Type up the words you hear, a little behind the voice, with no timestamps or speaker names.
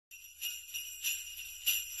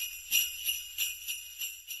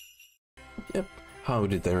Yep,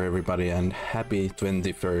 howdy there everybody and happy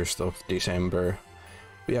 21st of December.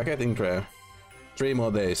 We are getting there. 3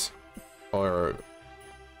 more days, or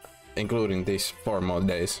including these 4 more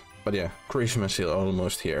days. But yeah, Christmas is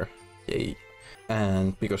almost here. Yay.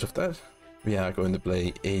 And because of that, we are going to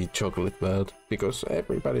play a chocolate world, because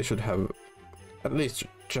everybody should have at least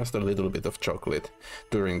just a little bit of chocolate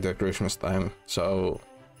during the Christmas time. So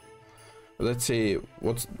let's see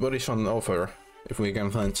what is on offer. If we can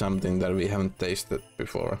find something that we haven't tasted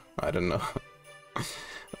before, I don't know.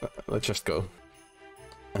 Let's just go.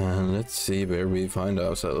 And let's see where we find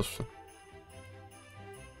ourselves.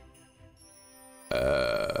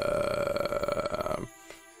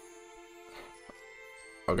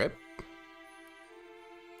 Okay.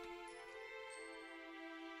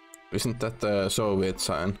 Isn't that the Soviet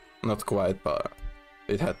sign? Not quite, but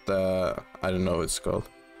it had the... I don't know what it's called.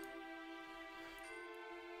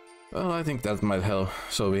 Well, I think that might help.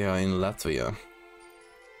 So we are in Latvia.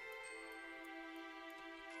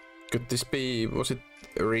 Could this be... was it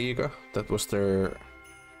Riga? That was their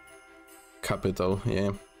capital,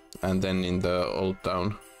 yeah. And then in the old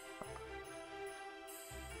town,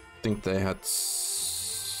 I think they had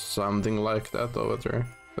something like that over there.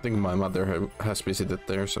 I think my mother has visited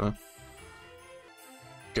there, so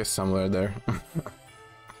guess somewhere there.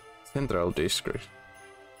 Central district.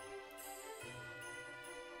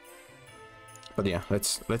 But yeah,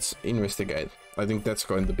 let's investigate. I think that's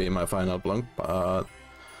going to be my final plunk, but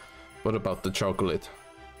what about the chocolate?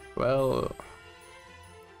 Well,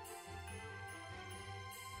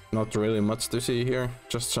 not really much to see here.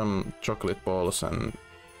 Just some chocolate balls and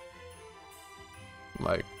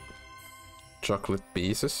like chocolate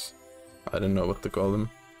pieces. I don't know what to call them.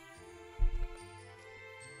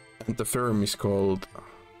 And the firm is called,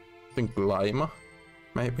 I think, Lima,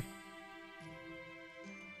 maybe.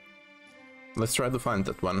 Let's try to find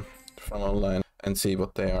that one from online and see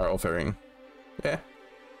what they are offering. Yeah.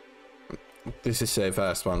 This is a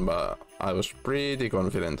fast one, but I was pretty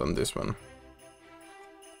confident on this one.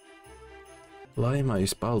 Lima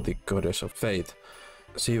is Baltic goddess of fate.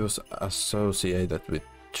 She was associated with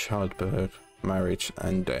childbirth, marriage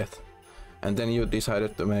and death. And then you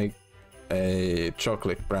decided to make a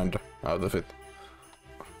chocolate brand out of it.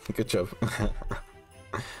 Good job.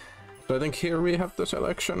 So I think here we have the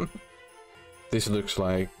selection. This looks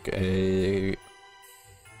like a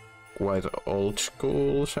quite old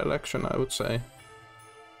school selection, I would say.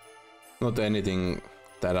 Not anything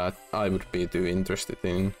that I would be too interested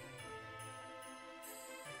in.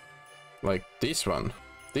 Like this one.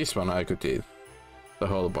 This one I could eat. The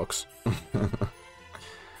whole box.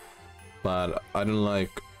 But I don't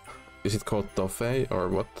like... Is it called toffee or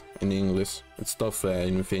what in English? It's toffee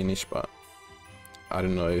in Finnish, but I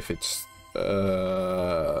don't know if it's...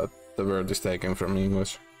 the word is taken from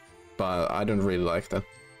English, but I don't really like that.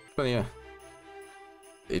 But yeah,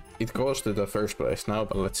 it goes to the first place now,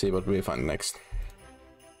 but let's see what we find next.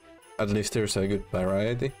 At least there's a good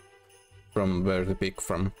variety from where to pick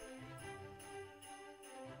from.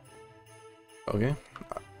 Okay.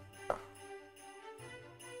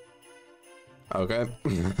 Okay.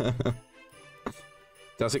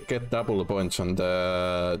 Does it get double points on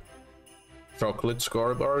the chocolate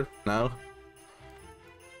scoreboard now?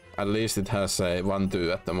 At least it has a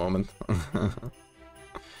 1-2 at the moment.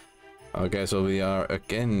 Okay, so we are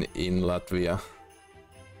again in Latvia.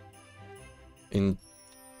 In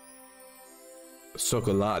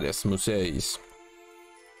Chocolades Museis.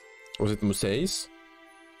 Was it Museis?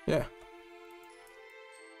 Yeah.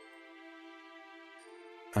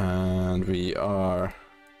 And we are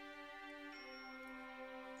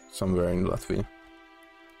somewhere in Latvia.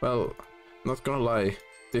 Well, not gonna lie.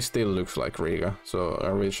 This still looks like Riga, so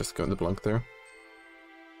are we just going to plunk there?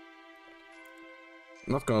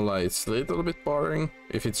 Not gonna lie, it's a little bit boring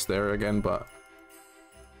if it's there again, but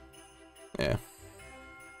yeah.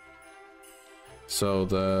 So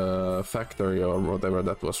the factory or whatever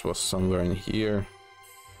that was somewhere in here.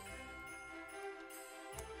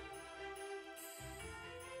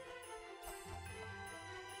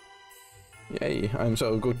 Yay, I'm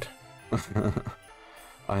so good.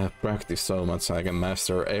 I have practiced so much I can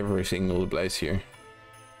master every single place here.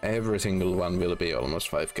 Every single one will be almost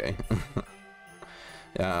 5k.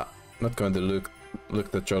 Yeah, not going to look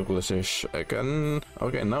the Geoguessr again.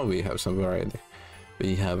 Okay, now we have some variety.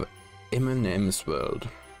 We have M&M's world.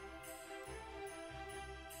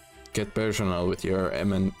 Get personal with your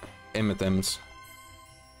M&M's.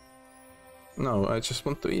 No, I just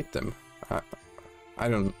want to eat them. I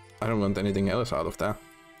don't want anything else out of that.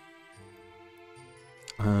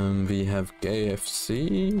 We have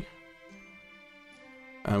KFC.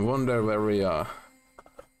 I wonder where we are.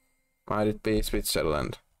 Might it be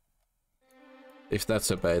Switzerland? If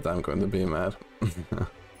that's a bait, I'm going to be mad.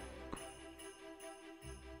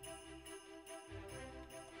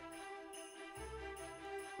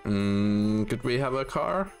 Could we have a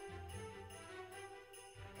car?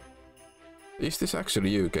 Is this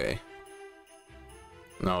actually UK?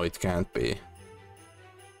 No, it can't be.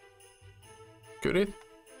 Could it?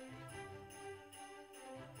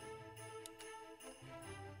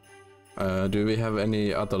 Do we have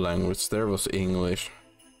any other language? There was English.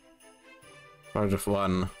 Part of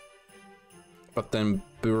one. But then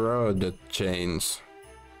Bureau de Change.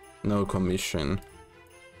 No commission.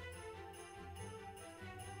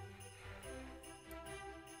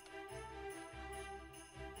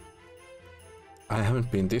 I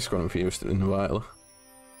haven't been this confused in a while.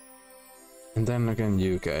 And then again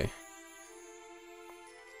UK.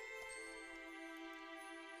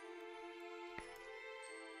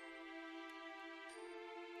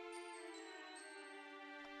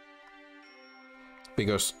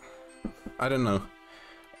 Because, I don't know,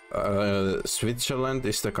 Switzerland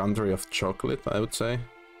is the country of chocolate, I would say.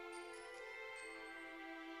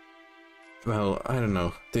 Well, I don't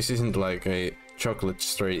know, this isn't like a chocolate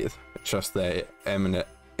street, it's just a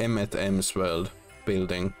M&M's World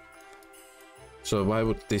building. So why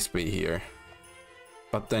would this be here?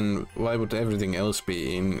 But then, why would everything else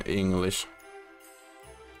be in English?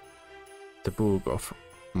 The Book of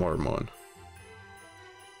Mormon.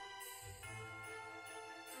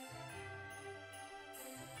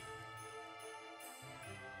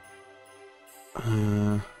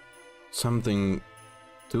 Something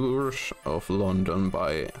Tours of London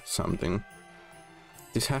by something.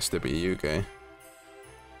 This has to be UK.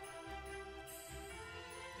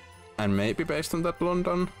 And maybe based on that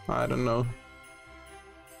London? I don't know.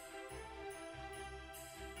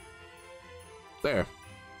 There.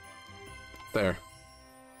 There.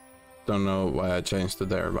 Don't know why I changed to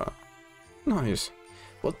there, but... Nice.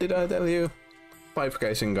 What did I tell you? 5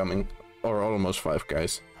 guys incoming. Or almost 5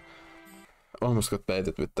 guys. Almost got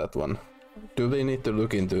baited with that one. Do we need to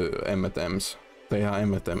look into M&M's? They are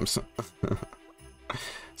M&M's.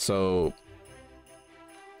 So...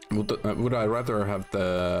 Would I rather have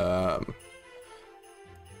the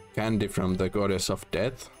candy from the Goddess of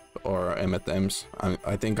Death or M&M's?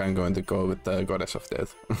 I think I'm going to go with the Goddess of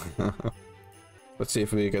Death. Let's see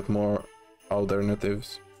if we get more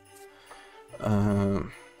alternatives.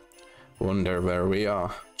 Wonder where we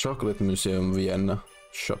are. Chocolate Museum Vienna.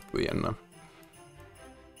 Shop Vienna.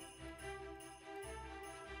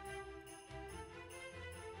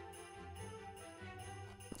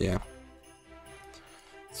 Yeah.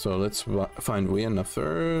 So let's find Vienna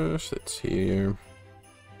first. It's here.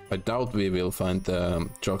 I doubt we will find the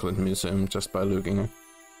chocolate museum just by looking.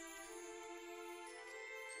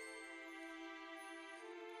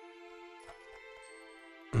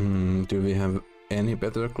 Do we have any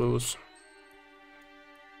better clues?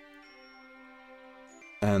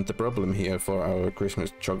 And the problem here for our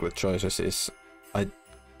Christmas chocolate choices is I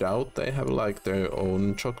doubt they have like their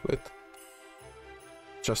own chocolate.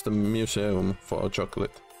 Just a museum for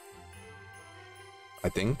chocolate, I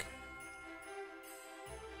think.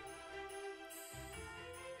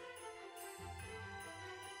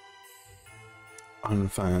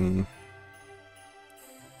 Unfan.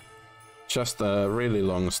 Just a really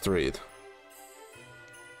long street.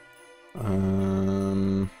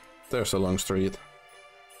 There's a long street.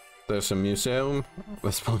 There's a museum.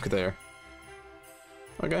 Let's walk there.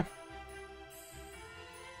 Okay.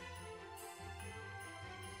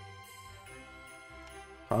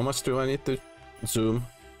 How much do I need to zoom?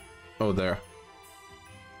 Oh, there.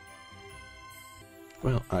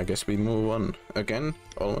 Well, I guess we move on again.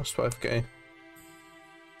 Almost 5k.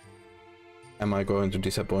 Am I going to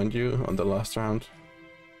disappoint you on the last round?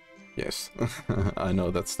 Yes, I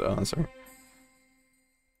know that's the answer.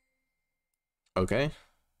 Okay.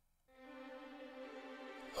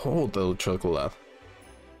 Hotel chocolate.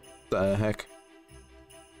 The heck?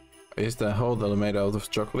 Is the hotel made out of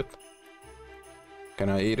chocolate? Can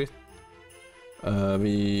I eat it?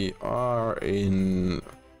 We are in...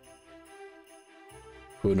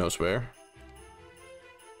 who knows where?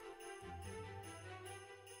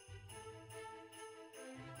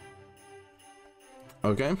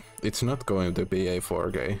 Okay, it's not going to be a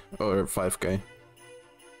 4k or 5k.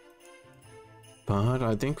 But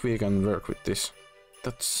I think we can work with this.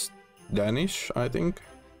 That's Danish, I think.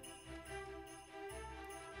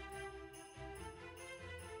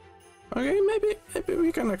 Okay, maybe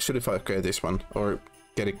we can actually 5k this one, or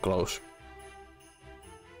get it close.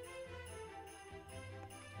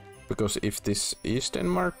 Because if this is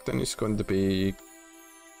Denmark, then it's going to be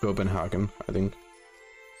Copenhagen, I think.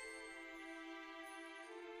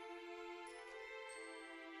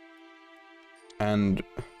 And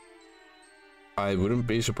I wouldn't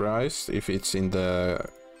be surprised if it's in the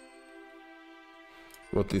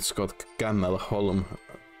what it's called, Camel Holm,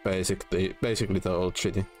 basically the old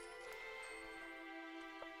city.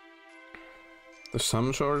 There's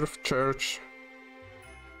some sort of church.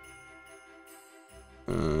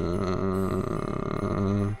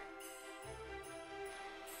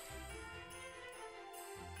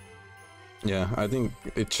 Yeah, I think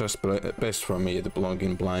it's just best for me to plug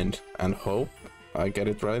in blind and hope I get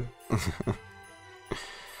it right.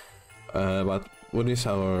 But what is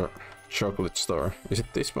our chocolate store? Is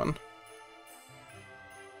it this one?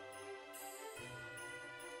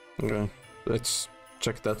 Okay, let's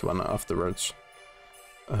check that one afterwards.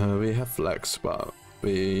 We have flags, but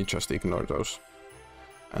we just ignore those.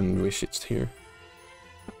 And wish it's here.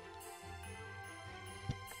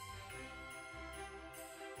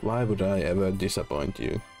 Why would I ever disappoint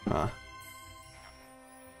you? Huh?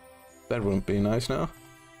 That wouldn't be nice now.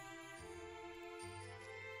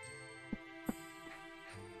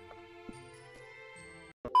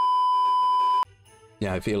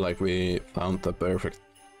 Yeah, I feel like we found the perfect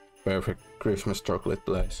Christmas chocolate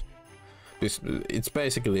place. It's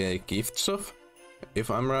basically a gift shop, if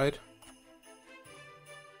I'm right.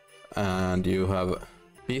 And you have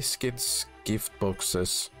biscuits, gift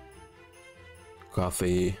boxes,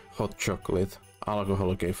 coffee, hot chocolate,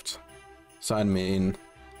 alcohol gifts. Sign me in.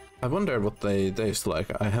 I wonder what they taste like.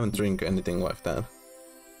 I haven't drank anything like that.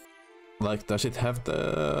 Like, does it have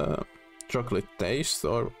the chocolate taste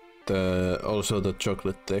or also the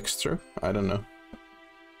chocolate texture? I don't know.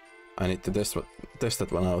 I need to test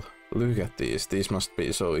that one out. Look at these. These must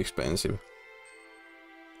be so expensive.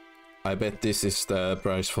 I bet this is the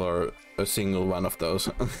price for a single one of those.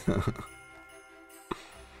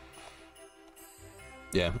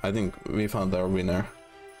 Yeah, I think we found our winner.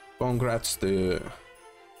 Congrats to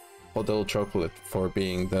Hotel Chocolate for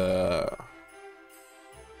being the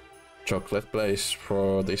chocolate place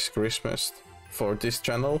for this Christmas for this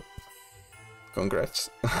channel. Congrats.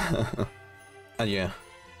 And yeah,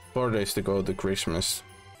 4 days to go to Christmas.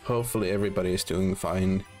 Hopefully everybody is doing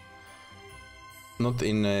fine. Not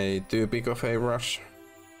in a too big of a rush.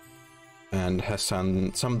 And has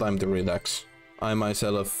some time to relax. I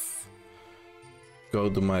myself go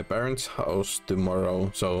to my parents' house tomorrow,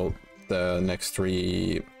 so the next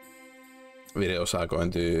 3 videos are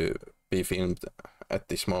going to be filmed at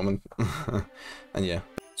this moment. And yeah,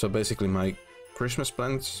 so basically my Christmas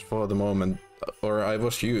plans for the moment, or I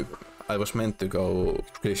was meant to go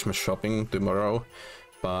Christmas shopping tomorrow,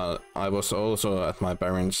 but I was also at my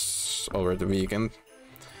parents over the weekend,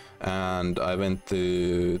 and I went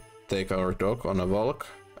to take our dog on a walk,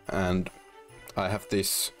 and I have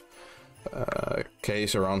this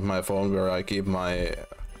case around my phone where I keep my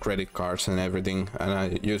credit cards and everything, and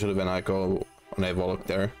I usually when I go on a walk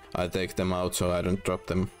there, I take them out so I don't drop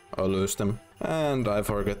them or lose them, and I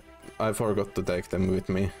forgot to take them with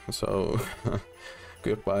me, so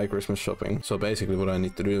goodbye Christmas shopping. So basically what I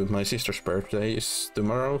need to do, my sister's birthday is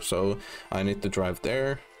tomorrow, so I need to drive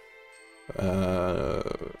there,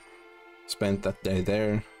 spend that day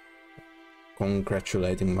there,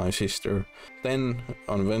 congratulating my sister. Then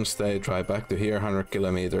on Wednesday drive back to here 100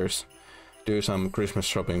 kilometers, do some Christmas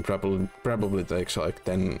shopping, probably takes like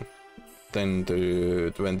 10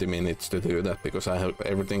 to 20 minutes to do that, because I have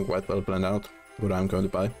everything quite well planned out, what I'm going to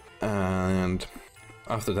buy. And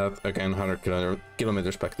after that, again 100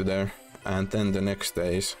 kilometers back to there, and then the next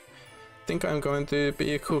days, I think I'm going to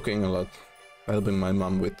be cooking a lot, helping my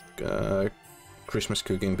mom with Christmas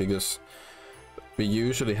cooking, because we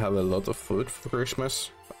usually have a lot of food for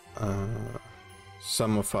Christmas.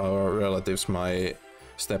 Some of our relatives, my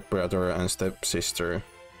stepbrother and stepsister,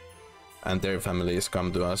 and their families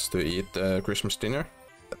come to us to eat Christmas dinner,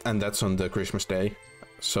 and that's on the Christmas day,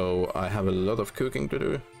 so I have a lot of cooking to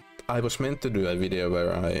do. I was meant to do a video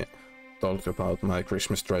where I talked about my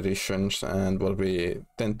Christmas traditions and what we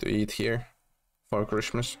tend to eat here for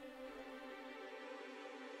Christmas,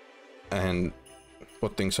 and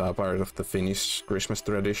what things are part of the Finnish Christmas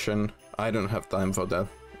tradition. I don't have time for that.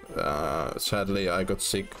 Sadly, I got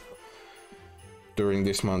sick during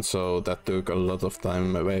this month, so that took a lot of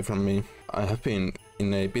time away from me. I have been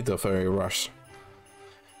in a bit of a rush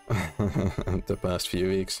the past few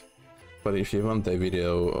weeks. But if you want a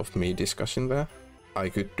video of me discussing that, I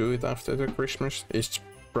could do it after the Christmas. It's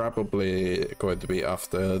probably going to be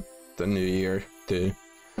after the New Year too.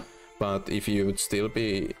 But if you would still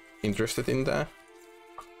be interested in that,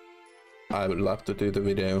 I would love to do the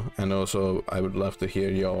video, and also I would love to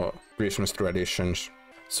hear your Christmas traditions.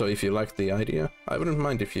 So if you like the idea, I wouldn't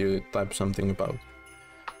mind if you type something about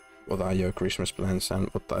what are your Christmas plans and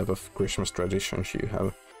what type of Christmas traditions you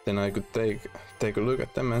have. Then I could take a look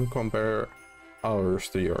at them and compare ours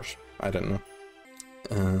to yours. I don't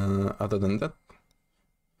know. Other than that,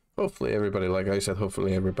 hopefully everybody, like I said,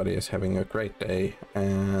 hopefully everybody is having a great day,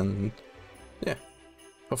 and yeah,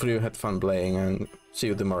 hopefully you had fun playing, and see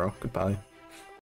you tomorrow. Goodbye.